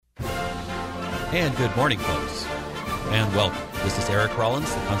And good morning, folks, and welcome. This is Eric Rollins,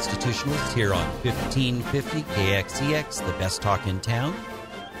 the Constitutionalist, here on 1550 KXEX, the best talk in town.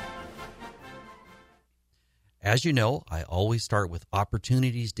 As you know, I always start with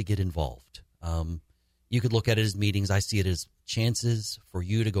opportunities to get involved. You could look at it as meetings. I see it as chances for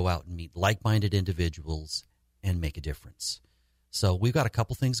you to go out and meet like-minded individuals and make a difference. So we've got a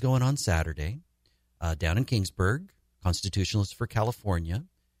couple things going on Saturday. Down in Kingsburg, Constitutionalist for California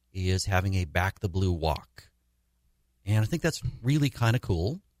is having a Back the Blue walk. And I think that's really kind of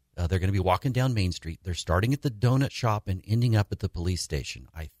cool. They're going to be walking down Main Street. They're starting at the donut shop and ending up at the police station.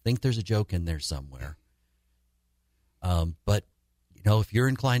 I think there's a joke in there somewhere. But, you know, if you're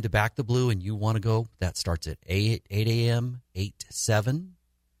inclined to back the blue and you want to go, that starts at 8 a.m., 8 to 7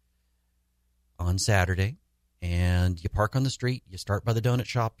 on Saturday. And you park on the street. You start by the donut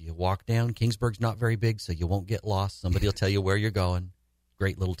shop. You walk down. Kingsburg's not very big, so you won't get lost. Somebody will tell you where you're going.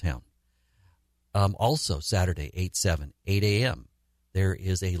 Great little town. Also, Saturday, 8 a.m., there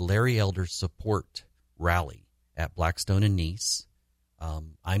is a Larry Elder support rally at Blackstone and Nice.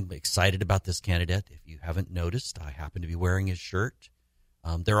 I'm excited about this candidate. If you haven't noticed, I happen to be wearing his shirt.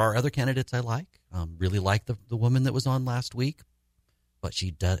 There are other candidates I like. Really like the woman that was on last week, but she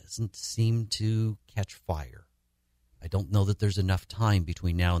doesn't seem to catch fire. I don't know that there's enough time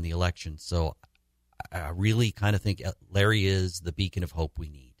between now and the election, so I really kind of think Larry is the beacon of hope we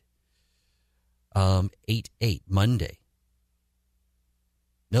need. 8/8, Monday.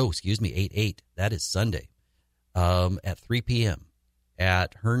 No, excuse me, 8/8. That is Sunday. At 3 p.m.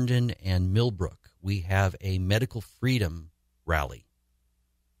 at Herndon and Millbrook, we have a medical freedom rally.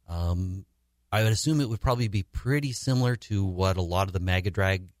 I would assume it would probably be pretty similar to what a lot of the MAGA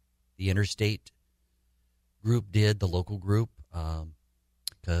Drag, the interstate group did, the local group,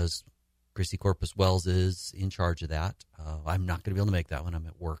 because Chrissy Corpus Wells is in charge of that. I'm not going to be able to make that one. I'm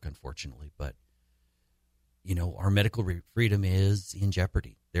at work, unfortunately. But, you know, our medical freedom is in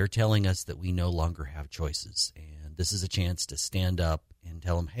jeopardy. They're telling us that we no longer have choices. And this is a chance to stand up and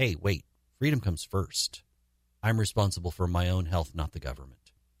tell them, hey, wait, freedom comes first. I'm responsible for my own health, not the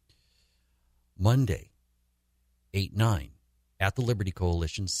government. Monday, 8/9, at the Liberty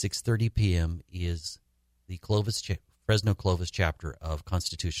Coalition, 6:30 p.m. is the Fresno Clovis chapter of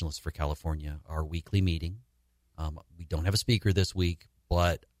Constitutionalists for California, our weekly meeting. We don't have a speaker this week,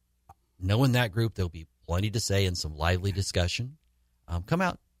 but knowing that group, there'll be plenty to say and some lively discussion. Come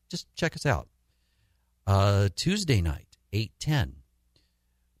out, just check us out. Tuesday night, 8/10,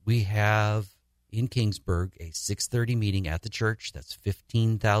 we have in Kingsburg a 6:30 meeting at the church. That's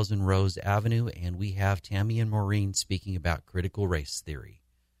 15,000 Rose Avenue, and we have Tammy and Maureen speaking about critical race theory.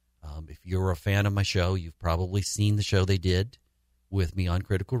 If you're a fan of my show, you've probably seen the show they did with me on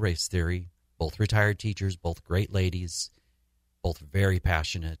critical race theory. Both retired teachers, both great ladies, both very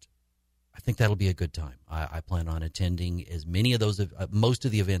passionate. I think that'll be a good time. I plan on attending as many of those, most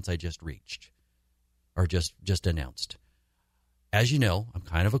of the events I just reached or just announced. As you know, I'm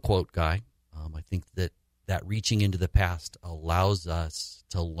kind of a quote guy. I think that reaching into the past allows us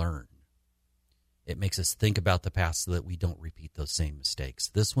to learn. It makes us think about the past so that we don't repeat those same mistakes.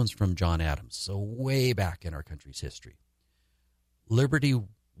 This one's from John Adams, so way back in our country's history. Liberty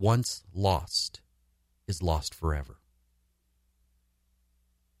once lost is lost forever.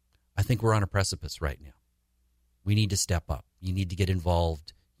 I think we're on a precipice right now. We need to step up. You need to get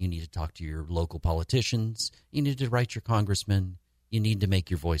involved. You need to talk to your local politicians. You need to write your congressman. You need to make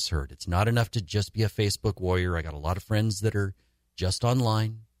your voice heard. It's not enough to just be a Facebook warrior. I got a lot of friends that are just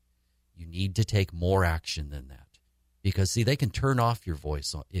online. You need to take more action than that. Because, see, they can turn off your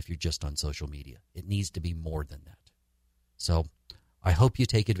voice if you're just on social media. It needs to be more than that. So I hope you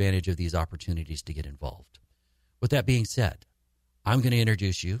take advantage of these opportunities to get involved. With that being said, I'm going to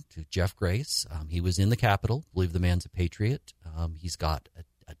introduce you to Jeff Grace. He was in the Capitol. I believe the man's a patriot. He's got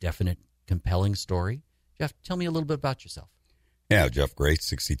a definite, compelling story. Jeff, tell me a little bit about yourself. Yeah, Jeff Grace,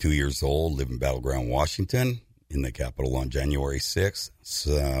 62 years old, live in Battleground, Washington, in the Capitol on January 6th.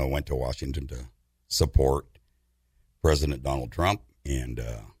 So went to Washington to support President Donald Trump and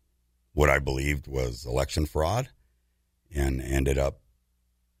what I believed was election fraud, and ended up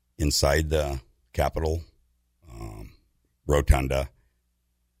inside the Capitol rotunda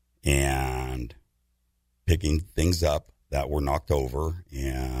and picking things up that were knocked over,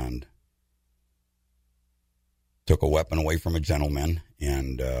 and took a weapon away from a gentleman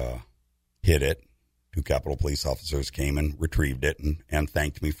and hid it. 2 Capitol police officers came and retrieved it and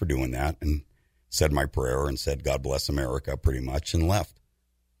thanked me for doing that, and said my prayer and said, God bless America, pretty much, and left.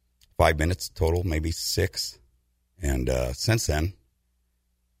 5 minutes total, maybe 6. And since then,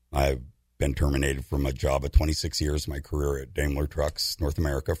 I've been terminated from a job of 26 years, my career at Daimler Trucks North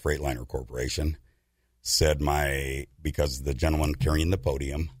America Freightliner Corporation. Said because the gentleman carrying the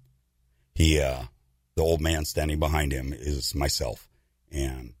podium, the old man standing behind him is myself.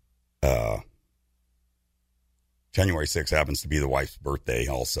 And January 6th happens to be the wife's birthday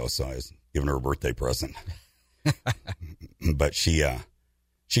also, so I was giving her a birthday present. But she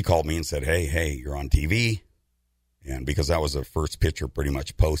called me and said, hey, you're on TV. And because that was the first picture pretty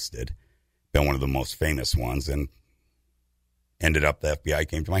much posted, been one of the most famous ones, and ended up the FBI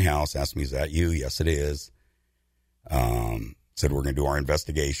came to my house, asked me, is that you? Yes, it is. Said, we're going to do our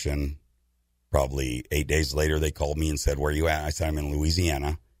investigation. Probably 8 days later, they called me and said, where are you at? I said, I'm in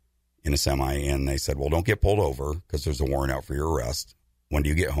Louisiana in a semi. And they said, well, don't get pulled over because there's a warrant out for your arrest. When do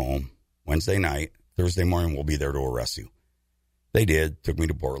you get home? Wednesday night. Thursday morning, we'll be there to arrest you. They did, took me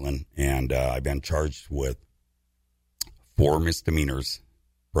to Portland, and I've been charged with 4 misdemeanors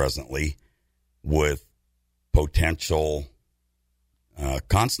presently with potential,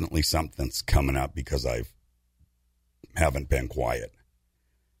 constantly something's coming up because I haven't been quiet.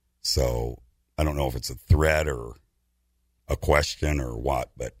 So I don't know if it's a threat or a question or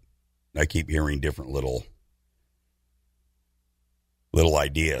what, but I keep hearing different little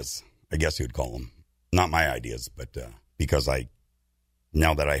ideas, I guess you'd call them. Not my ideas, but because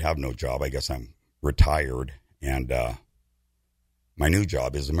now that I have no job, I guess I'm retired, and my new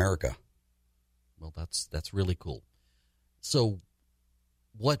job is America. Well, that's really cool. So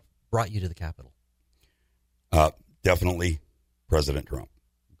what brought you to the Capitol? Definitely President Trump.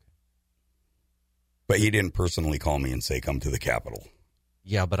 But he didn't personally call me and say, come to the Capitol.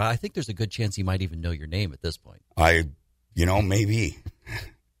 Yeah, but I think there's a good chance he might even know your name at this point. Maybe.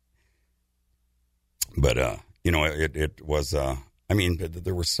 But, it was,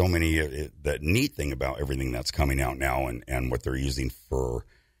 there were so many, the neat thing about everything that's coming out now and what they're using for,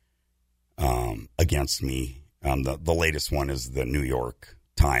 against me. The latest one is the New York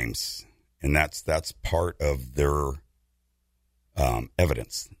Times, and that's part of their,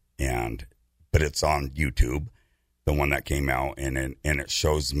 evidence. But it's on YouTube, the one that came out, and it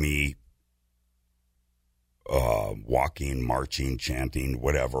shows me walking, marching, chanting,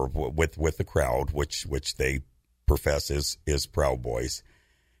 whatever, with the crowd, which they profess is Proud Boys.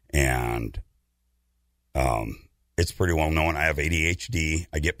 And it's pretty well known. I have ADHD.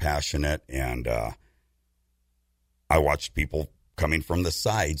 I get passionate, and I watched people coming from the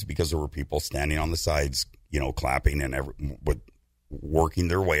sides because there were people standing on the sides, clapping and working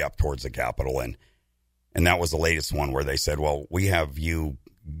their way up towards the Capitol. And that was the latest one where they said, well, we have you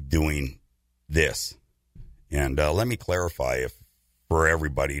doing this. And let me clarify for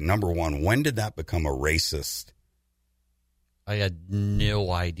everybody. Number one, when did that become a racist? I had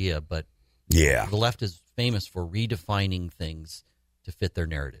no idea, but yeah, the left is famous for redefining things to fit their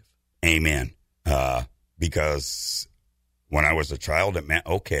narrative. Amen. Because when I was a child, it meant,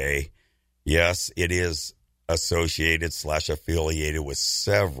 okay, yes, it is associated/affiliated with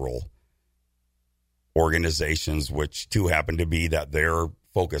several organizations, which two happen to be that they're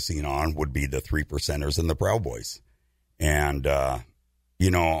focusing on would be the 3%ers and the Proud Boys. And,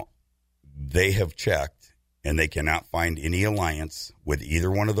 they have checked and they cannot find any alliance with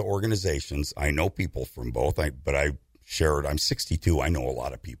either one of the organizations. I know people from both, but I'm 62. I know a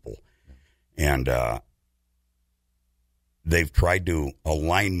lot of people. And they've tried to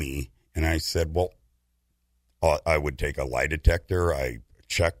align me. And I said, well, I would take a lie detector. I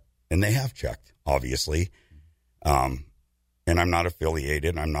checked, and they have checked, obviously. And I'm not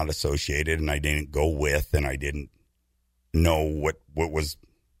affiliated, I'm not associated, and I didn't go with, and I didn't know what was,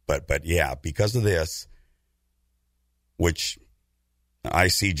 but yeah, because of this, which I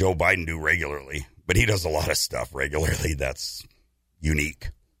see Joe Biden do regularly, but he does a lot of stuff regularly that's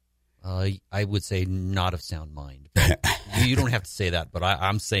unique. I would say not of sound mind. You don't have to say that, but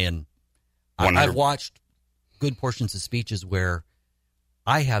I'm saying I've watched good portions of speeches where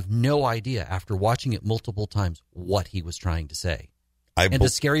I have no idea after watching it multiple times what he was trying to say. The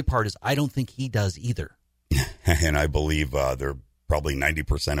scary part is I don't think he does either. And I believe they're probably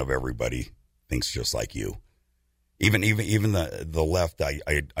 90% of everybody thinks just like you. Even the left, I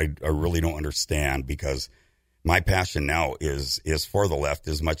really don't understand, because my passion now is for the left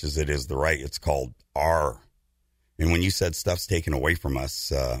as much as it is the right. It's called R. And when you said stuff's taken away from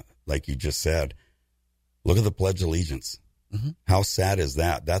us, like you just said, look at the Pledge of Allegiance. Mm-hmm. How sad is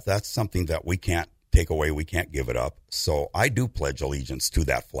that? That's something that we can't take away. We can't give it up. So I do pledge allegiance to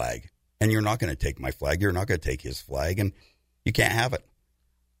that flag. And you're not going to take my flag. You're not going to take his flag. And you can't have it.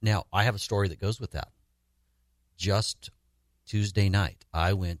 Now, I have a story that goes with that. Just Tuesday night,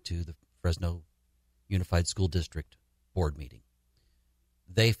 I went to the Fresno Unified School District board meeting.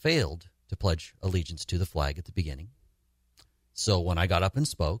 They failed to pledge allegiance to the flag at the beginning. So when I got up and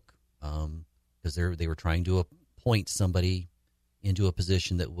spoke, because they were trying to appoint somebody into a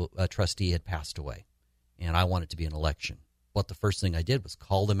position that a trustee had passed away, and I wanted to be an election. But the first thing I did was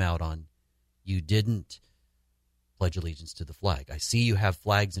call them out on, you didn't pledge allegiance to the flag. I see you have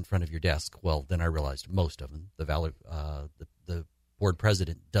flags in front of your desk. Well, then I realized most of them, the board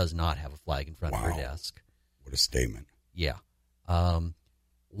president does not have a flag in front of her desk. What a statement. Yeah.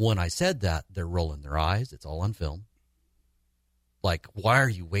 When I said that, they're rolling their eyes. It's all on film. Like, why are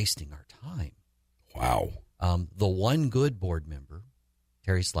you wasting our time? Wow. The one good board member,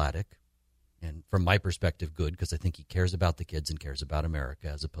 Terry Sladek, and from my perspective, good, because I think he cares about the kids and cares about America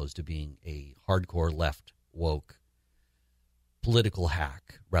as opposed to being a hardcore left woke political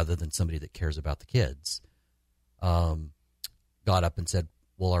hack rather than somebody that cares about the kids, got up and said,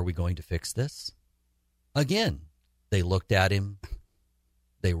 well, are we going to fix this? Again, they looked at him.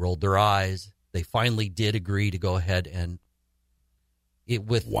 They rolled their eyes. They finally did agree to go ahead and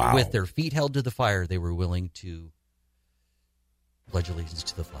with their feet held to the fire, they were willing to pledge allegiance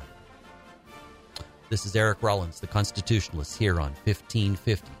to the flag. This is Eric Rollins, the Constitutionalist, here on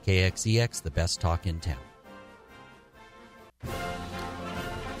 1550 KXEX, the best talk in town.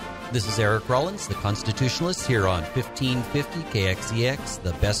 This is Eric Rollins, the Constitutionalist, here on 1550 KXEX,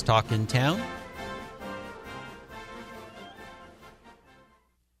 the best talk in town.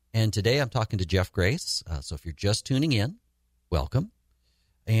 And today I'm talking to Jeff Grace. So if you're just tuning in, welcome.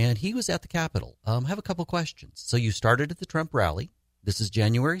 And he was at the Capitol. I have a couple questions. So you started at the Trump rally. This is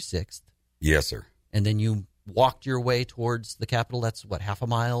January 6th. Yes, sir. And then you walked your way towards the Capitol. That's what, half a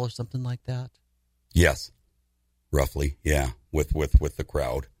mile or something like that? Yes, roughly. Yeah, with the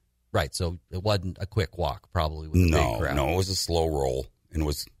crowd. Right. So it wasn't a quick walk, probably. With a big crowd. No, it was a slow roll, and it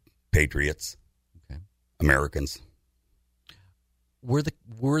was patriots, Americans. Were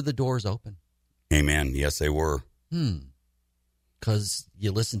the doors open? Amen. Yes, they were. Because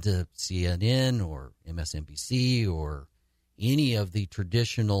you listen to CNN or MSNBC or any of the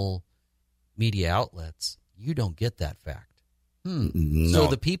traditional media outlets, you don't get that fact. No. So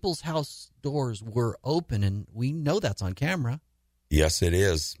the People's House doors were open, and we know that's on camera. Yes, it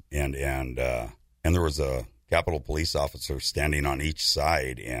is. And there was a Capitol police officer standing on each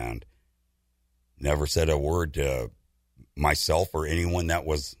side and never said a word to myself or anyone that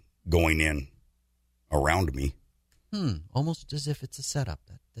was going in around me. Almost as if it's a setup.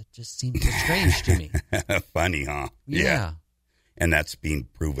 That just seems strange to me. Funny, huh? Yeah. And that's being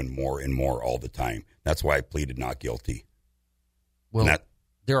proven more and more all the time. That's why I pleaded not guilty. Well,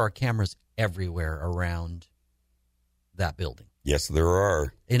 there are cameras everywhere around that building. Yes, there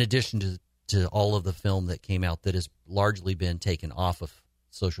are. In addition to all of the film that came out that has largely been taken off of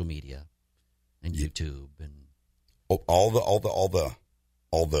social media and YouTube and all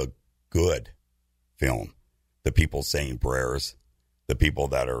the good film. The people saying prayers, the people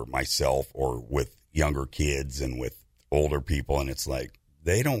that are myself or with younger kids and with older people, and it's like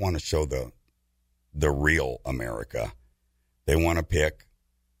they don't want to show the real America. They want to pick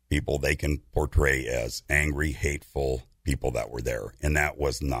people they can portray as angry, hateful people that were there, and that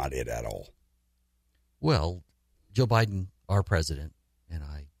was not it at all. Well, Joe Biden, our president, and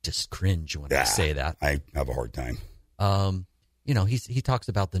I just cringe when I say that. I have a hard time. He talks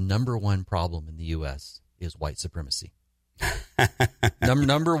about the number one problem in the U.S. is white supremacy.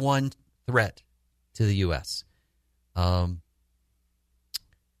 Number one threat to the U.S. I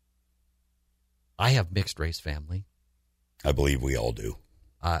have mixed race family. I believe we all do.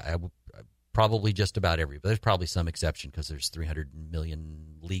 Probably just about but there's probably some exception because there's 300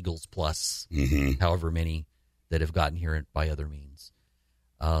 million legals plus however many that have gotten here by other means.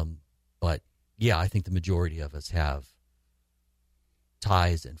 But yeah, I think the majority of us have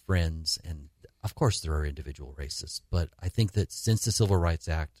ties and friends, and of course there are individual racists, but I think that since the Civil Rights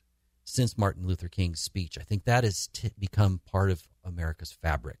Act, since Martin Luther King's speech, I think that has become part of America's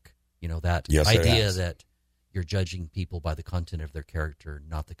fabric. That idea that you're judging people by the content of their character,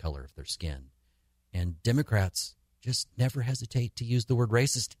 not the color of their skin. And Democrats just never hesitate to use the word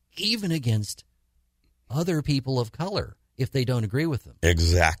racist, even against other people of color, if they don't agree with them.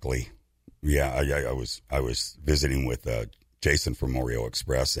 Exactly. Yeah, I was visiting with Jason from Oreo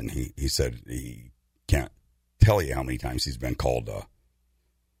Express, and he said he can't tell you how many times he's been called a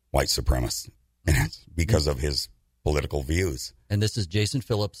white supremacist, and it's because of his political views. And this is Jason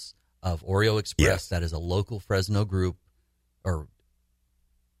Phillips of Oreo Express. Yes. That is a local Fresno group, or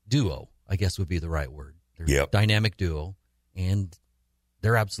duo, I guess would be the right word. They're a dynamic duo, and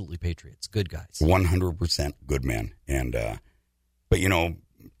they're absolutely patriots, good guys. 100% good men. And, but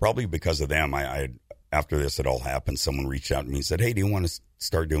probably because of them, I after this had all happened, someone reached out to me and said, "Hey, do you want to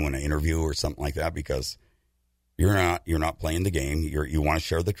start doing an interview or something like that? Because you're not playing the game. You want to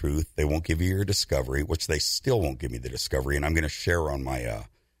share the truth. They won't give you your discovery, which they still won't give me the discovery. And I'm going to share on my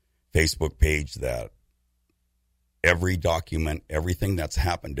Facebook page that every document, everything that's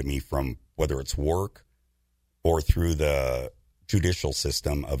happened to me, from whether it's work or through the judicial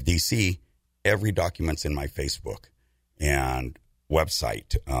system of D.C., every document's in my Facebook and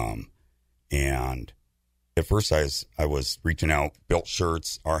website. And at first I was reaching out, built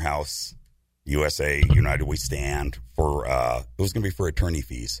shirts, Our House, USA, United We Stand, for it was going to be for attorney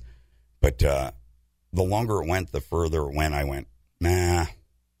fees. But the longer it went, the further it went. I went, nah,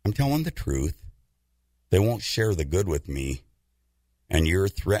 I'm telling the truth. They won't share the good with me, and you're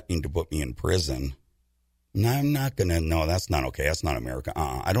threatening to put me in prison. No, I'm not going to. No, that's not okay. That's not America.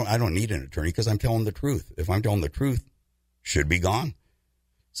 I don't need an attorney because I'm telling the truth. If I'm telling the truth, should be gone.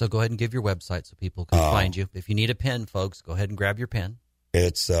 So go ahead and give your website so people can find you. If you need a pen, folks, go ahead and grab your pen.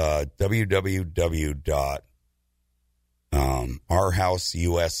 It's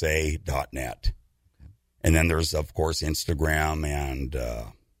www.ourhouseusa.net. And then there's, of course, Instagram, and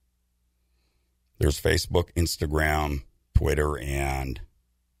there's Facebook, Instagram, Twitter, and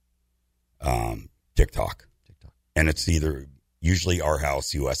TikTok. And it's usually Our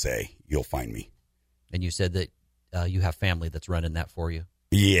House USA. You'll find me. And you said that you have family that's running that for you.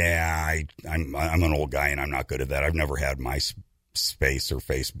 Yeah, I'm an old guy, and I'm not good at that. I've never had MySpace or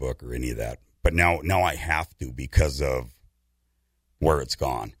Facebook or any of that. But now I have to because of where it's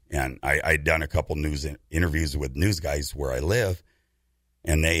gone. And I'd done a couple news interviews with news guys where I live,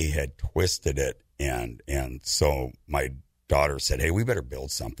 and they had twisted it. And so my daughter said, "Hey, we better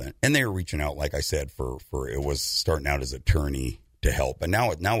build something." And they were reaching out, like I said, for it was starting out as attorney to help. And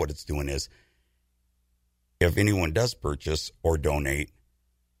now what it's doing is, if anyone does purchase or donate,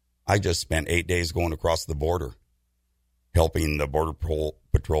 I just spent 8 days going across the border, helping the Border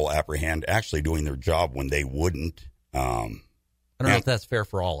Patrol apprehend, actually doing their job when they wouldn't. I don't know if that's fair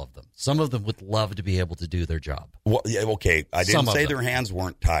for all of them. Some of them would love to be able to do their job. Well, yeah, okay. I didn't say their hands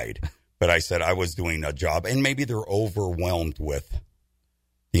weren't tied, but I said I was doing a job, and maybe they're overwhelmed with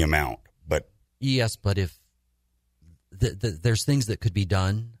the amount. But yes, but if there's things that could be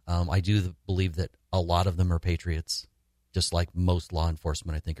done, I do believe that a lot of them are patriots. Just like most law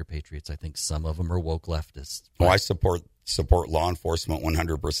enforcement, I think, are patriots. I think some of them are woke leftists. Well, I support law enforcement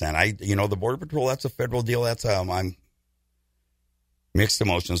 100%. The Border Patrol, that's a federal deal. That's I'm mixed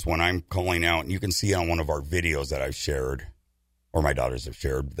emotions when I'm calling out, and you can see on one of our videos that I've shared, or my daughters have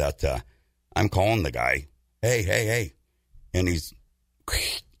shared, that I'm calling the guy, hey, and he's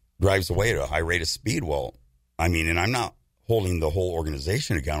drives away at a high rate of speed. Well, I mean, and I'm not holding the whole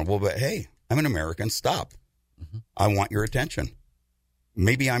organization accountable, but hey, I'm an American. Stop. I want your attention.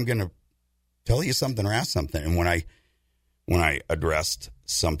 Maybe I'm going to tell you something or ask something. And when I addressed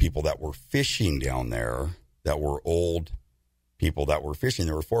some people that were fishing down there, that were old people that were fishing,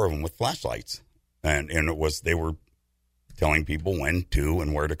 there were 4 of them with flashlights, and they were telling people when to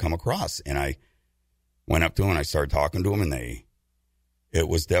and where to come across. And I went up to them and I started talking to them, and it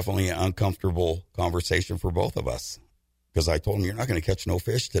was definitely an uncomfortable conversation for both of us, because I told them, "You're not going to catch no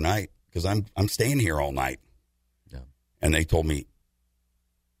fish tonight because I'm staying here all night." And they told me,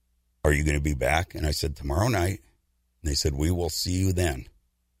 "Are you going to be back?" And I said, "Tomorrow night." And they said, "We will see you then."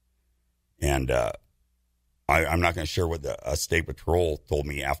 And I'm not going to share what a state patrol told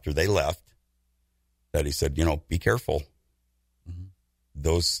me after they left, that he said, "Be careful. Mm-hmm.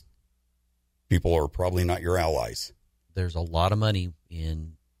 Those people are probably not your allies." There's a lot of money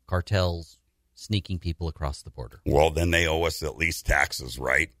in cartels sneaking people across the border. Well, then they owe us at least taxes,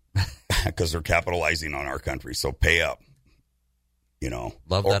 right? Because they're capitalizing on our country. So pay up.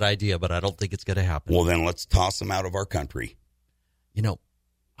 Love that idea, but I don't think it's going to happen. Well, then let's toss them out of our country.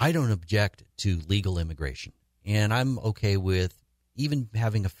 I don't object to legal immigration, and I'm okay with even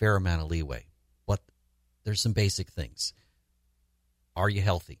having a fair amount of leeway. But there's some basic things. Are you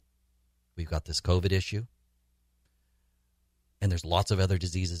healthy? We've got this COVID issue, and there's lots of other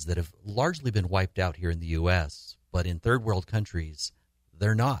diseases that have largely been wiped out here in the U.S., but in third world countries,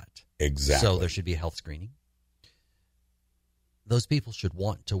 they're not. Exactly. So there should be a health screening. Those people should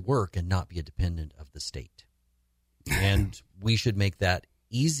want to work and not be a dependent of the state. And we should make that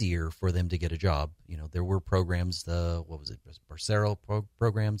easier for them to get a job. There were programs, Barcero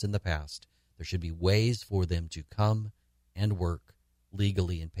programs in the past. There should be ways for them to come and work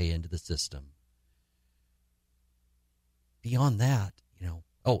legally and pay into the system. Beyond that,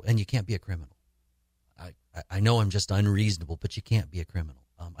 and you can't be a criminal. I know I'm just unreasonable, but you can't be a criminal.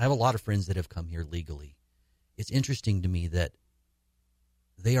 I have a lot of friends that have come here legally. It's interesting to me that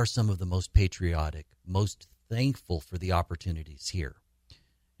they are some of the most patriotic, most thankful for the opportunities here.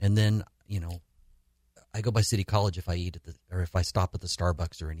 And then, I go by City College if I eat or if I stop at the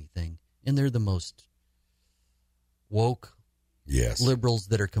Starbucks or anything, and they're the most woke liberals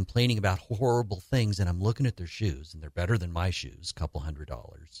that are complaining about horrible things, and I'm looking at their shoes, and they're better than my shoes,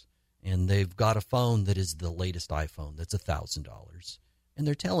 $200. And they've got a phone that is the latest iPhone that's $1,000. And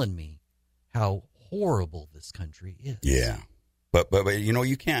they're telling me how horrible this country is. Yeah. But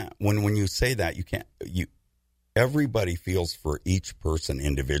you can't, when you say that, you can't, everybody feels for each person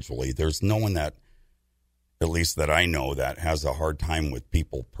individually. There's no one that, at least that I know, that has a hard time with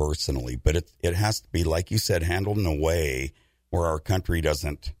people personally. But it has to be, like you said, handled in a way where our country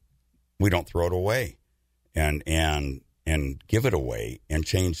we don't throw it away and give it away and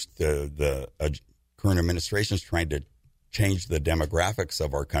change the current administration is trying to change the demographics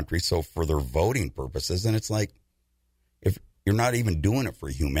of our country. So for their voting purposes, and it's like, if you're not even doing it for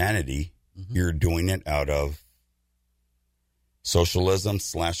humanity, you're doing it out of socialism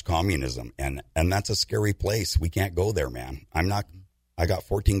 / communism. And that's a scary place. We can't go there, man. I got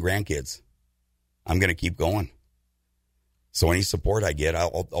 14 grandkids. I'm going to keep going. So any support I get,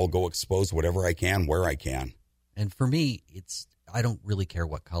 I'll go expose whatever I can, where I can. And for me, I don't really care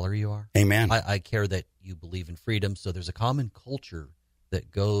what color you are. Amen. I care that you believe in freedom. So there's a common culture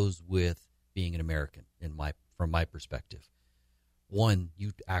that goes with being an American from my perspective. One,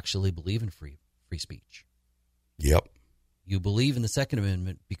 you actually believe in free speech. Yep. You believe in the Second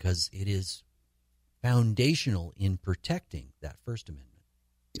Amendment because it is foundational in protecting that First Amendment.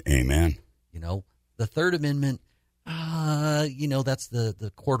 Amen. The Third Amendment, that's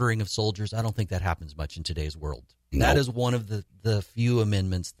the quartering of soldiers. I don't think that happens much in today's world. Nope. That is one of the few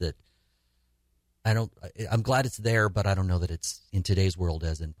amendments that I'm glad it's there, but I don't know that it's in today's world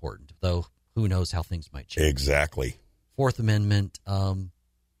as important, though who knows how things might change. Exactly. Fourth Amendment,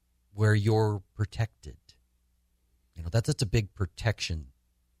 where you're protected. That's a big protection.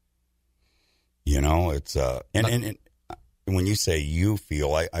 It's and when you say you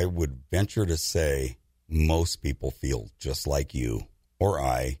feel, I would venture to say most people feel just like you or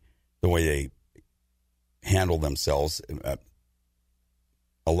I, the way they handle themselves.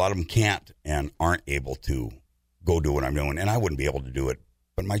 A lot of them can't and aren't able to go do what I'm doing, and I wouldn't be able to do it,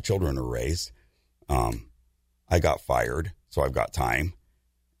 but my children are raised. I got fired, so I've got time,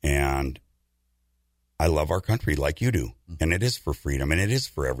 and I love our country like you do, and it is for freedom, and it is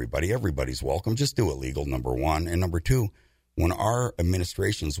for everybody. Everybody's welcome. Just do it legal, number one. And number two, when our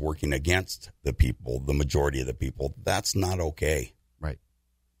administration's working against the people, the majority of the people, that's not okay. Right.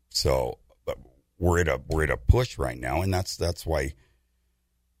 So we're at a push right now, and that's why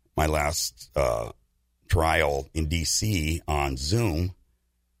my last trial in D.C. on Zoom,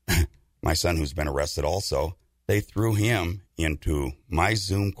 my son, who's been arrested also, they threw him into my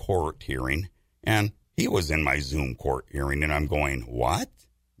Zoom court hearing, and he was in my Zoom court hearing, and I'm going, what?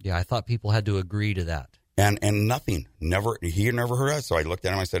 Yeah, I thought people had to agree to that. And nothing, he had never heard of it. So I looked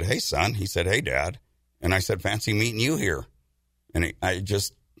at him, I said, hey, son. He said, hey, Dad. And I said, fancy meeting you here. And I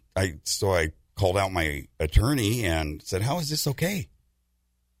called out my attorney and said, how is this okay?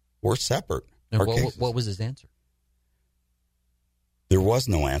 We're separate. And what was his answer? There was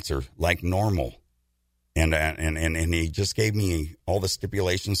no answer, like normal. And he just gave me all the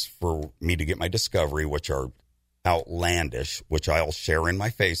stipulations for me to get my discovery, which are outlandish, which I'll share in my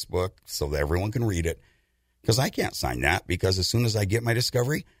Facebook so that everyone can read it. Because I can't sign that, because as soon as I get my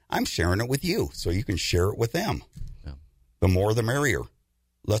discovery, I'm sharing it with you, so you can share it with them. Yeah. The more the merrier.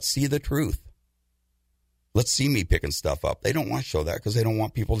 Let's see the truth. Let's see me picking stuff up. They don't want to show that because they don't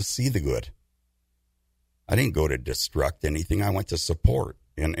want people to see the good. I didn't go to destruct anything. I went to support.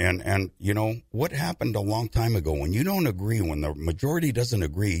 And you know, what happened a long time ago, when you don't agree, when the majority doesn't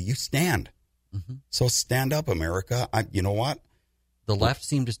agree, you stand. Mm-hmm. So stand up, America. You know what? The left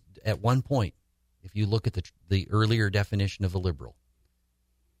seemed to, at one point, if you look at the earlier definition of a liberal,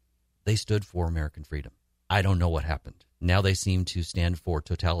 they stood for American freedom. I don't know what happened. Now they seem to stand for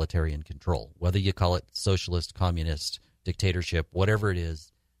totalitarian control. Whether you call it socialist, communist, dictatorship, whatever it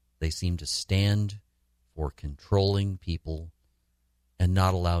is, they seem to stand for controlling people and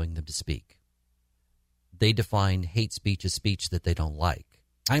not allowing them to speak. They define hate speech as speech that they don't like.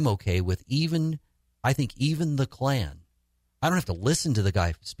 I'm okay with I think even the Klan. I don't have to listen to the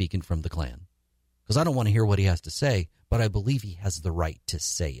guy speaking from the Klan because I don't want to hear what he has to say, but I believe he has the right to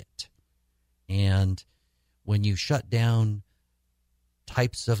say it. And when you shut down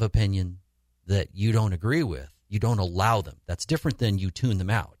types of opinion that you don't agree with, you don't allow them. That's different than you tune them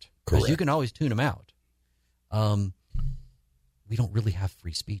out. Because you can always tune them out. We don't really have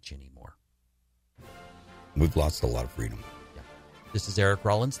free speech anymore. We've lost a lot of freedom. Yeah. This is Eric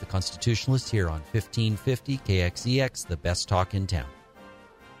Rollins, the Constitutionalist, here on 1550 KXEX, the best talk in town.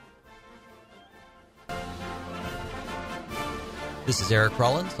 This is Eric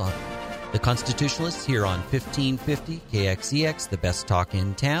Rollins, the Constitutionalist, here on 1550 KXEX, the best talk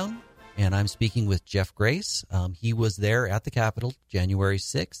in town. And I'm speaking with Jeff Grace. He was there at the Capitol January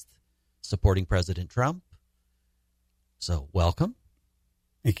 6th, supporting President Trump. So, welcome.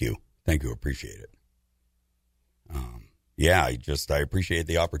 Thank you. Appreciate it. I appreciate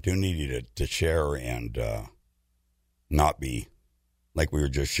the opportunity to share and not be like we were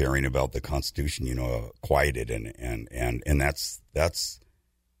just sharing about the Constitution, quieted and that's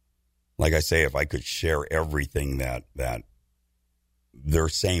like I say, if I could share everything that they're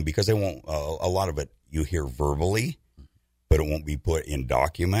saying, because they won't, a lot of it you hear verbally, but it won't be put in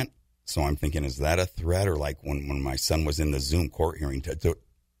document. So I'm thinking, is that a threat? Or like when my son was in the Zoom court hearing,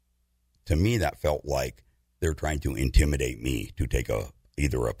 to me, that felt like they're trying to intimidate me to take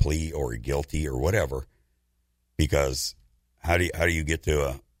either a plea or a guilty or whatever. Because how do you get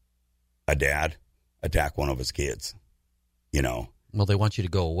to a dad attack one of his kids? Well, they want you to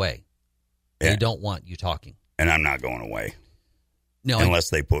go away. They don't want you talking. And I'm not going away. No, unless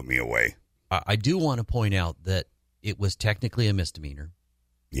they put me away. I do want to point out that it was technically a misdemeanor.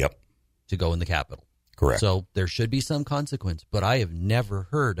 Yep. To go in the Capitol. Correct. So there should be some consequence, but I have never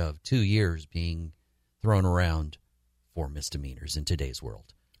heard of 2 years being thrown around for misdemeanors in today's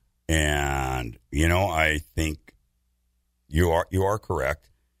world. And, I think you are correct.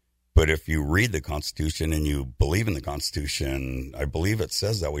 But if you read the Constitution and you believe in the Constitution, I believe it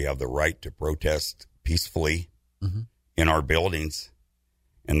says that we have the right to protest peacefully in our buildings,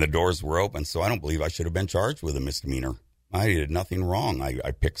 and the doors were open. So I don't believe I should have been charged with a misdemeanor. I did nothing wrong.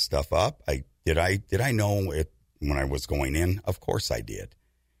 I picked stuff up. Did I know it when I was going in? Of course I did.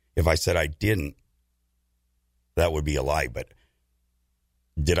 If I said I didn't, that would be a lie. But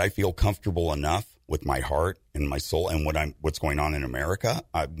did I feel comfortable enough with my heart and my soul and what's going on in America?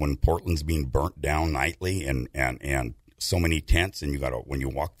 When Portland's being burnt down nightly and so many tents, and when you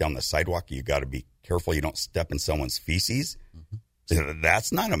walk down the sidewalk, you got to be careful you don't step in someone's feces.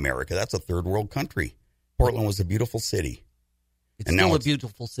 That's not America. That's a third world country. Portland was a beautiful city. It's still a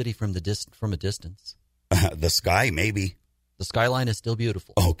beautiful city from a distance. The sky, maybe. The skyline is still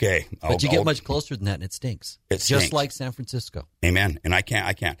beautiful. Okay. But you get much closer than that, and it stinks. It stinks. Just like San Francisco. Amen. And I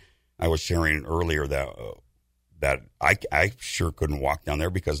can't. I was sharing earlier that I sure couldn't walk down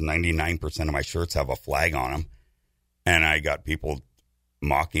there because 99% of my shirts have a flag on them. And I got people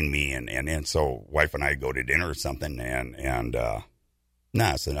mocking me. And so wife and I go to dinner or something. And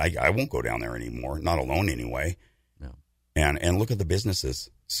I said, I won't go down there anymore. Not alone anyway. No. And look at the businesses.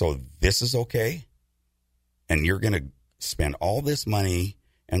 So this is okay. And you're going to spend all this money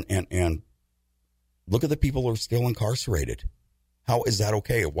and look at the people who are still incarcerated. How is that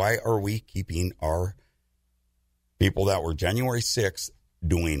okay? Why are we keeping our people that were January 6th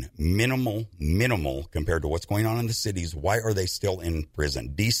doing minimal compared to what's going on in the cities? Why are they still in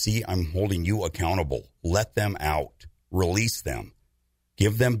prison? DC, I'm holding you accountable. Let them out. Release them.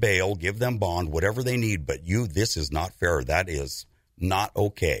 Give them bail, give them bond, whatever they need. But this is not fair. That is not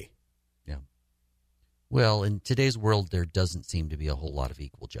okay. Yeah. Well, in today's world, there doesn't seem to be a whole lot of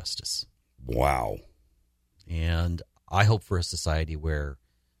equal justice. Wow. And I hope for a society where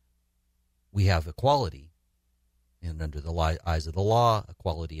we have equality, and under the eyes of the law,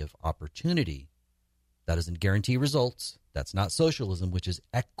 equality of opportunity. That doesn't guarantee results. That's not socialism, which is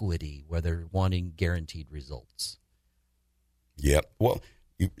equity, where they're wanting guaranteed results. Yep. Well,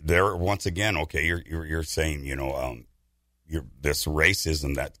 there once again, okay, you're saying, this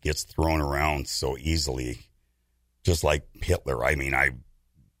racism that gets thrown around so easily, just like Hitler. I mean, I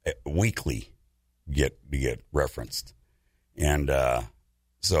weekly get referenced. And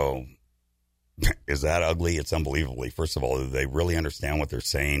so is that ugly? It's unbelievably. First of all, do they really understand what they're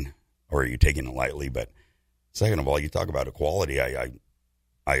saying, or are you taking it lightly? But second of all, you talk about equality.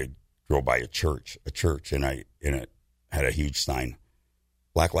 I drove by a church, and it had a huge sign,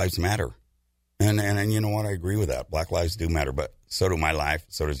 Black Lives Matter. And you know what? I agree with that. Black lives do matter, but so do my life,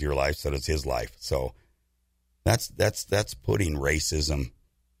 so does your life, so does his life. So that's putting racism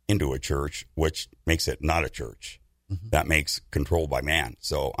into a church, which makes it not a church. Mm-hmm. That makes control by man.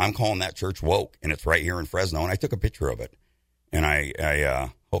 So I'm calling that church woke, and it's right here in Fresno, and I took a picture of it. And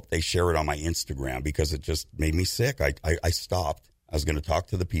I hope they share it on my Instagram because it just made me sick. I stopped. I was going to talk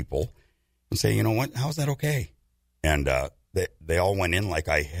to the people and say, you know what, how's that okay? And they all went in like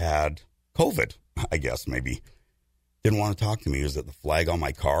I had COVID, I guess, maybe. Didn't want to talk to me. Is it the flag on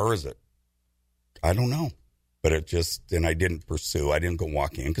my car? Is it? I don't know. But it just, and I didn't pursue. I didn't go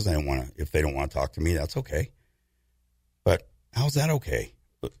walk in because I didn't want to, if they don't want to talk to me, that's okay. But How's that okay?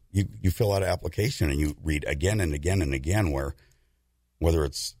 You fill out an application and you read again and again and again where whether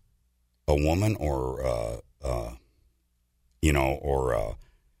it's a woman or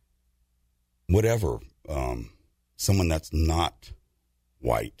whatever, someone that's not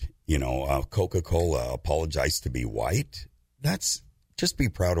white, Coca-Cola apologized to be white. That's just be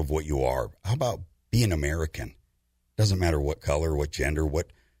proud of what you are. How about being American? Doesn't matter what color, what gender,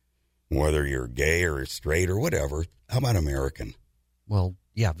 whether you're gay or straight or whatever. How about American? Well,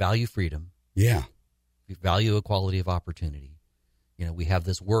 yeah, value freedom. Yeah. We value equality of opportunity. We have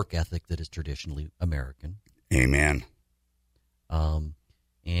this work ethic that is traditionally American. Amen.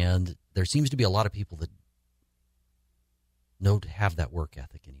 And there seems to be a lot of people that don't have that work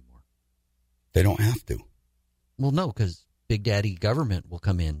ethic anymore. They don't have to. Well, no, because Big Daddy government will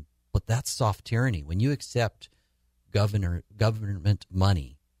come in, but that's soft tyranny. When you accept government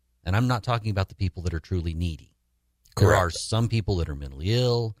money, and I'm not talking about the people that are truly needy. Correct. There are some people that are mentally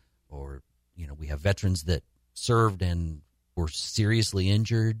ill, or, we have veterans that served and were seriously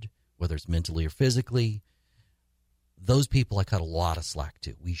injured, whether it's mentally or physically. Those people I cut a lot of slack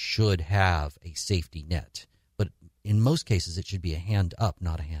to. We should have a safety net. But in most cases, it should be a hand up,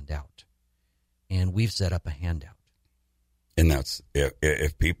 not a hand out. And we've set up a handout. And that's,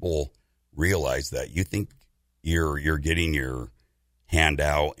 if people realize that, you think you're getting your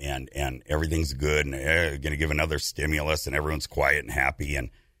handout and everything's good and going to give another stimulus and everyone's quiet and happy, and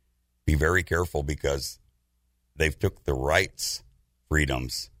be very careful because they've took the rights,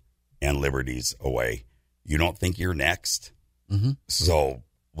 freedoms, and liberties away. You don't think you're next. Mm-hmm. So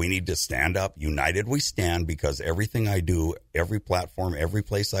we need to stand up. United we stand, because everything I do, every platform, every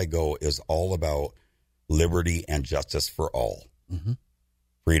place I go is all about liberty and justice for all. Mm-hmm.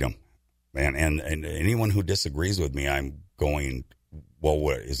 Freedom. And anyone who disagrees with me, I'm going, well,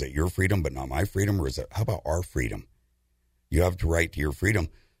 what, is it your freedom but not my freedom? Or is it, how about our freedom? You have the right to your freedom,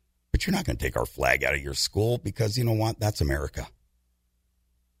 but you're not going to take our flag out of your school, because you know what? That's America.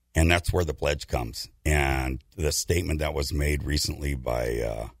 And that's where the pledge comes. And the statement that was made recently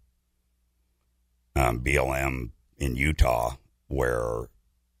by BLM in Utah, where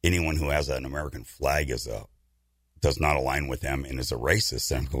anyone who has an American flag does not align with them and is a racist.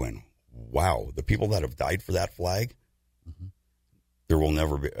 And I'm going, wow, the people that have died for that flag, mm-hmm. there will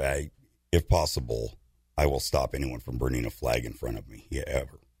never be, if possible, I will stop anyone from burning a flag in front of me. Yeah,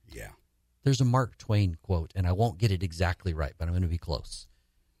 ever. Yeah. There's a Mark Twain quote, and I won't get it exactly right, but I'm going to be close.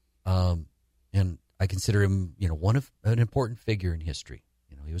 And I consider him, an important figure in history.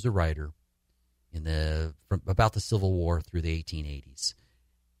 He was a writer from about the Civil War through the 1880s.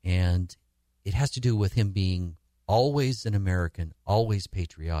 And it has to do with him being always an American, always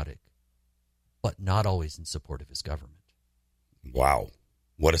patriotic, but not always in support of his government. Wow.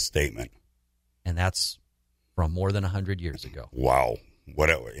 What a statement. And that's from more than 100 years ago. Wow.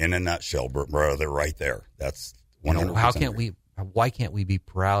 In a nutshell, brother, right there. That's 100%. Why can't we be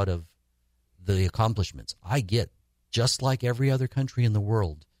proud of the accomplishments? I get, just like every other country in the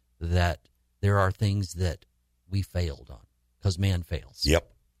world, that there are things that we failed on, because man fails.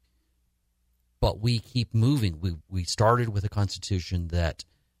 Yep. But we keep moving. We started with a constitution that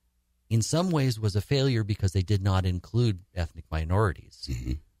in some ways was a failure because they did not include ethnic minorities.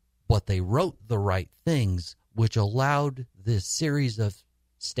 Mm-hmm. But they wrote the right things, which allowed this series of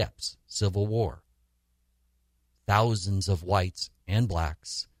steps. Civil War. Thousands of whites and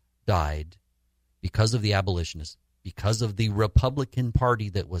blacks died because of the abolitionists, because of the Republican Party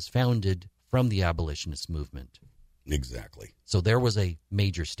that was founded from the abolitionist movement. Exactly. So there was a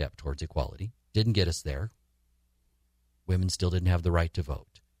major step towards equality. Didn't get us there. Women still didn't have the right to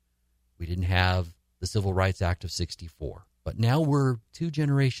vote. We didn't have the Civil Rights Act of 64. But now we're 2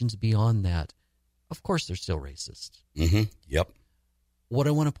 generations beyond that. Of course, they're still racist. Mm-hmm. Yep. What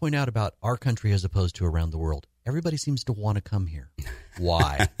I want to point out about our country as opposed to around the world, everybody seems to want to come here.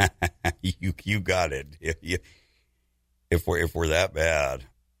 Why? You got it. If we're that bad,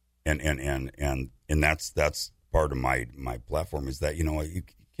 and that's part of my platform, is that you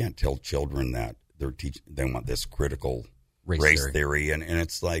can't tell children that they want this critical race theory, and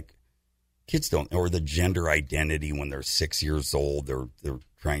it's like kids don't, or the gender identity when they're 6 years old, they're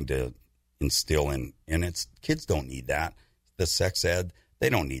trying to instill in, and it's kids don't need that. The sex ed, they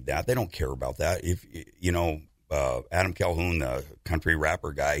don't need that. They don't care about that. If Adam Calhoun, the country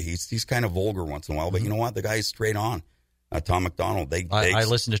rapper guy, he's kind of vulgar once in a while, but you know what? The guy is straight on. Tom McDonald. I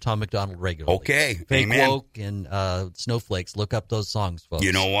listen to Tom McDonald regularly. Okay, Fake amen. Woke and Snowflakes. Look up those songs, folks.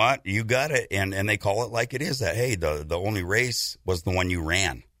 You know what? You got it, and they call it like it is. That hey, the only race was the one you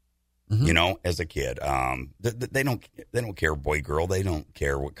ran. Mm-hmm. As a kid, they don't care, boy, girl. They don't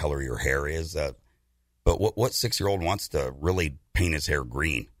care what color your hair is. But what 6-year-old wants to really paint his hair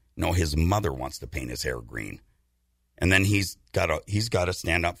green? No, his mother wants to paint his hair green. And then he's got to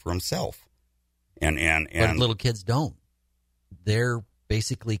stand up for himself. And But little kids don't. They're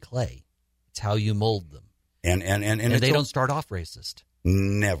basically clay. It's how you mold them. And they don't start off racist.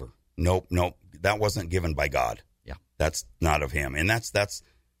 Never. Nope. That wasn't given by God. Yeah. That's not of him. And that's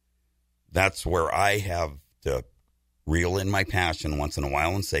where I have to reel in my passion once in a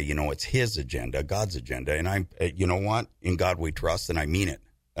while and say, it's his agenda, God's agenda. And you know what? In God we trust, and I mean it.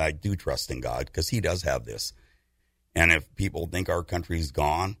 I do trust in God because he does have this. And if people think our country's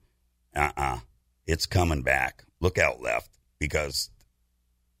gone, it's coming back. Look out left, because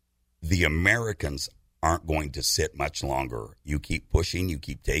the Americans aren't going to sit much longer. You keep pushing, you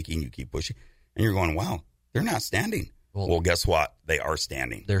keep taking, you keep pushing, and you're going, wow, they're not standing. Well, guess what? They are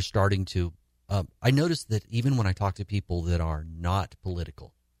standing. They're starting to. I noticed that even when I talk to people that are not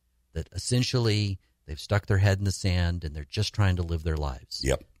political, that essentially they've stuck their head in the sand and they're just trying to live their lives.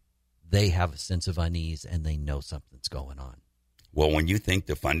 Yep. They have a sense of unease and they know something's going on. Well, when you think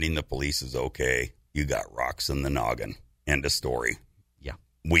defunding the police is okay, you got rocks in the noggin. End of story. Yeah.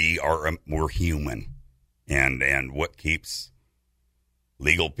 We're human. And what keeps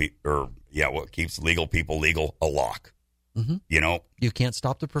legal people legal? A lock. Mm-hmm. You can't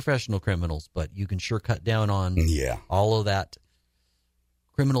stop the professional criminals, but you can sure cut down on all of that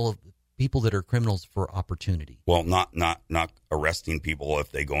people that are criminals for opportunity. Well, not arresting people if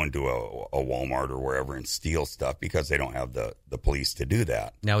they go into a Walmart or wherever and steal stuff, because they don't have the police to do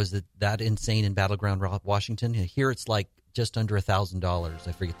that. Now, is that insane in Battleground Washington? Here it's like just under $1,000.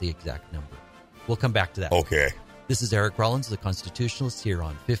 I forget the exact number. We'll come back to that. Okay. This is Eric Rollins, the Constitutionalist, here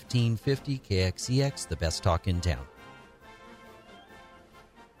on 1550 KXEX, the best talk in town.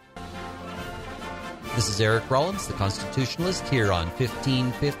 This is Eric Rollins, the Constitutionalist, here on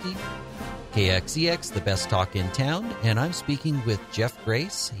 1550 KXEX, the best talk in town. And I'm speaking with Jeff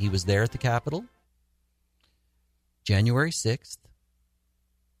Grace. He was there at the Capitol January 6th,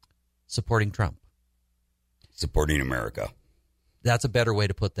 supporting Trump. Supporting America. That's a better way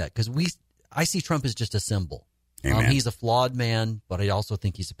to put that, because I see Trump as just a symbol. He's a flawed man, but I also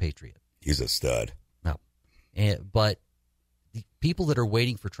think he's a patriot. He's a stud. No. But the people that are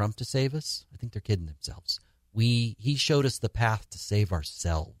waiting for Trump to save us, I think they're kidding themselves. He showed us the path to save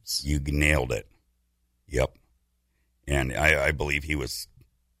ourselves. You nailed it. Yep. And I believe he was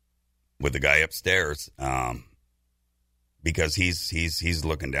with the guy upstairs, because he's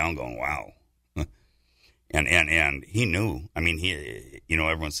looking down going, wow. and he knew. I mean,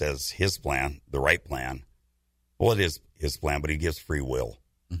 everyone says his plan, the right plan. Well, it is his plan, but he gives free will.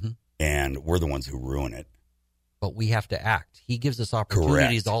 Mm-hmm. And we're the ones who ruin it. But we have to act. He gives us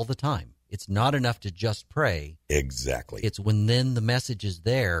opportunities all the time. It's not enough to just pray. Exactly. It's when then the message is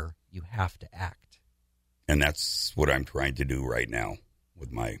there, you have to act. And that's what I'm trying to do right now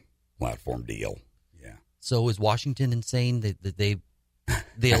with my platform deal. Yeah. So is Washington insane that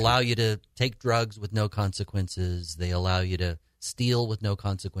they allow you to take drugs with no consequences? They allow you to steal with no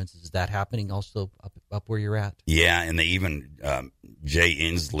consequences. Is that happening also up where you're at? Yeah, and they even Jay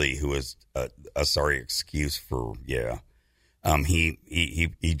Inslee, who is a sorry excuse for he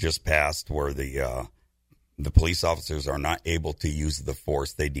just passed where the police officers are not able to use the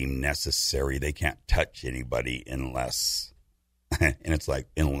force they deem necessary. They can't touch anybody unless, and it's like,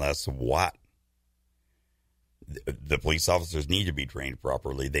 unless what? The police officers need to be trained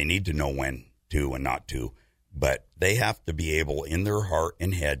properly. They need to know when to and not to. But they have to be able, in their heart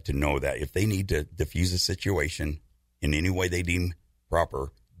and head, to know that if they need to diffuse a situation in any way they deem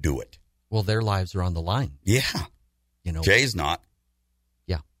proper, do it. Well, their lives are on the line. Yeah. Jay's not.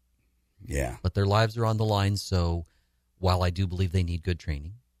 Yeah. Yeah. But their lives are on the line, so while I do believe they need good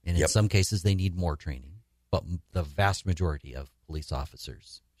training, and in some cases they need more training, but the vast majority of police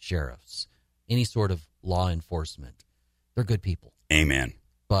officers, sheriffs, any sort of law enforcement, they're good people. Amen.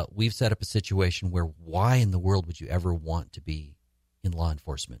 But we've set up a situation where why in the world would you ever want to be in law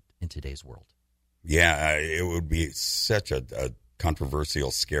enforcement in today's world? Yeah, it would be such a controversial,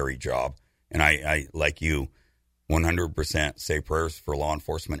 scary job. And I like you, 100% say prayers for law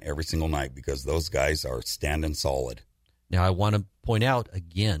enforcement every single night, because those guys are standing solid. Now, I want to point out,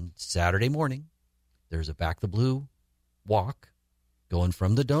 again, Saturday morning, there's a Back the Blue walk going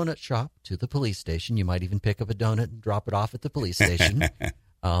from the donut shop to the police station. You might even pick up a donut and drop it off at the police station.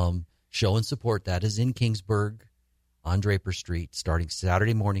 Show and support. That is in Kingsburg on Draper Street, starting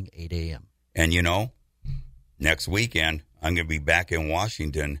Saturday morning, 8 a.m. And next weekend, I'm going to be back in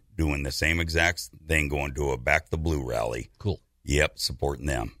Washington doing the same exact thing, going to a Back the Blue rally. Cool. Yep, supporting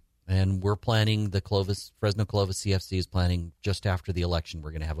them. And we're planning Fresno Clovis CFC is planning just after the election.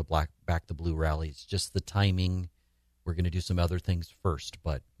 We're going to have a Back the Blue rally. It's just the timing. We're going to do some other things first,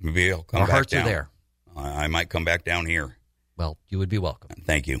 but maybe I'll come our back hearts down. are there. I might come back down here. Well, you would be welcome.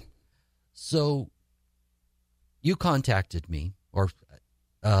 Thank you. So you contacted me, or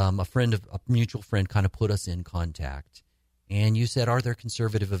a mutual friend kind of put us in contact, and you said, are there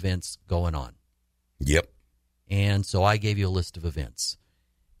conservative events going on? Yep. And so I gave you a list of events,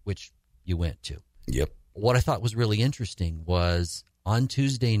 which you went to. Yep. What I thought was really interesting was on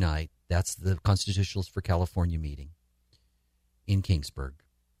Tuesday night, that's the Constitutionalist for California meeting in Kingsburg.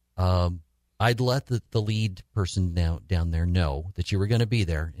 I'd let the lead person down there know that you were going to be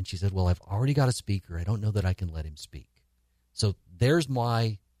there, and she said, well, I've already got a speaker. I don't know that I can let him speak. So there's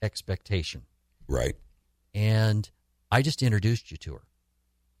my expectation. Right. And I just introduced you to her.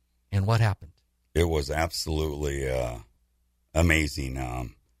 And what happened? It was absolutely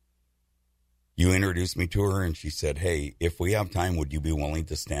amazing. You introduced me to her, and she said, hey, if we have time, would you be willing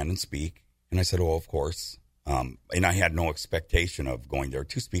to stand and speak? And I said, oh, of course. And I had no expectation of going there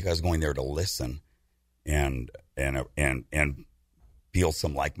to speak. I was going there to listen and feel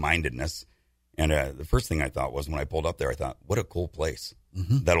some like-mindedness. And the first thing I thought was when I pulled up there, I thought, what a cool place.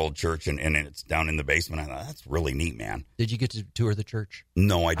 Mm-hmm. That old church, and it's down in the basement. I thought, that's really neat, man. Did you get to tour the church?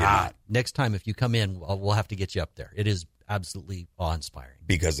 No, I did not. Next time, if you come in, we'll have to get you up there. It is absolutely awe-inspiring.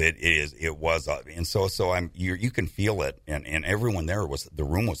 Because it was, and so you can feel it, and everyone there the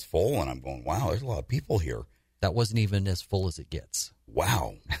room was full, and I'm going, wow, there's a lot of people here. That wasn't even as full as it gets.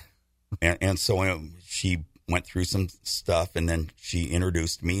 Wow. and so she went through some stuff, and then she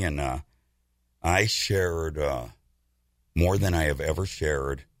introduced me, and I shared more than I have ever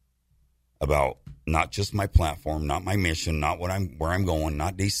shared about not just my platform, not my mission, not where I'm going,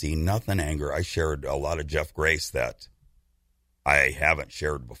 not DC, nothing anger. I shared a lot of Jeff Grace that I haven't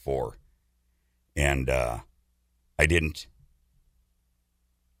shared before. And I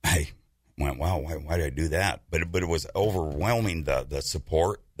went, wow, why did I do that? But it was overwhelming. The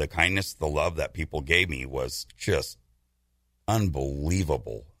support, the kindness, the love that people gave me was just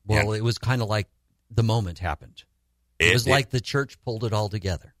unbelievable. Well, it was kind of like the moment happened. It was like the church pulled it all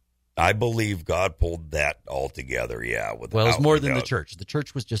together. I believe God pulled that all together, yeah. Well, it was more than the church. The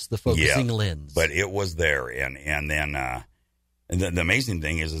church was just the focusing lens. But it was there. And then the amazing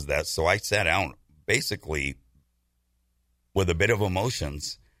thing is that, so I sat down basically with a bit of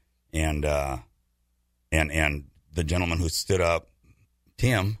emotions, and the gentleman who stood up,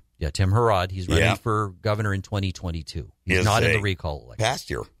 Tim. Yeah, Tim Harrod. He's running for governor in 2022. He's not in the recall election.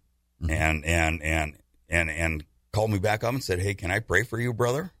 Past year. Mm-hmm. And called me back up and said, hey, can I pray for you,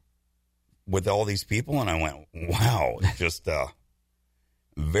 brother, with all these people? And I went, wow, it's just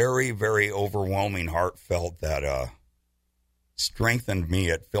very, very overwhelming, heartfelt, that strengthened me.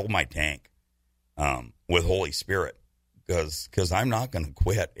 It filled my tank with Holy Spirit, because I'm not going to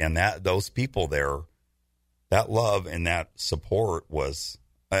quit. And those people there, that love and that support was,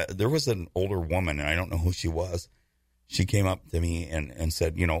 there was an older woman, and I don't know who she was. She came up to me and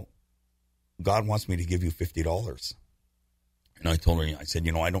said, God wants me to give you $50. And I told her, I said,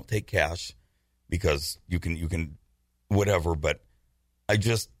 I don't take cash because you can whatever, but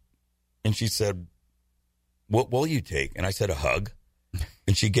and she said, what will you take? And I said, a hug.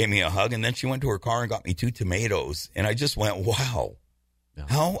 And she gave me a hug, and then she went to her car and got me 2 tomatoes. And I just went, wow. Yeah.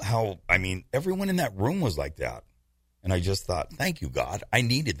 How, I mean, everyone in that room was like that. And I just thought, thank you, God. I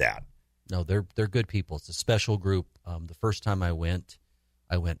needed that. No, they're good people. It's a special group. The first time I went,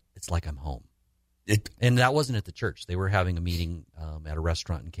 it's like I'm home. And that wasn't at the church. They were having a meeting at a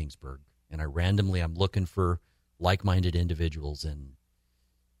restaurant in Kingsburg. And I'm looking for like-minded individuals. And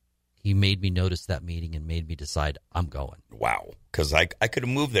he made me notice that meeting and made me decide I'm going. Wow. Because I could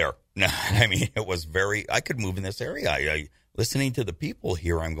have moved there. I mean, it was I could move in this area. Listening to the people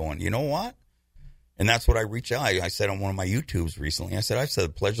here, I'm going, you know what? And that's what I reached out. I said on one of my YouTubes recently, I've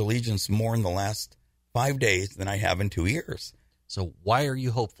said Pledge Allegiance more in the last 5 days than I have in 2 years. So why are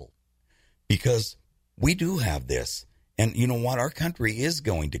you hopeful? Because we do have this. And you know what? Our country is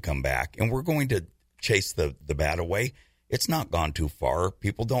going to come back, and we're going to chase the bad away. It's not gone too far.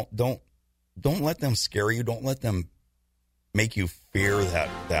 People don't let them scare you. Don't let them make you fear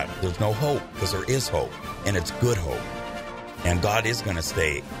that there's no hope, because there is hope, and it's good hope. And God is going to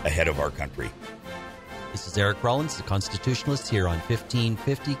stay ahead of our country. This is Eric Rollins, the Constitutionalist, here on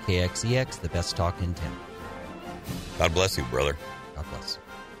 1550 KXEX, the best talk in town. God bless you, brother. God bless.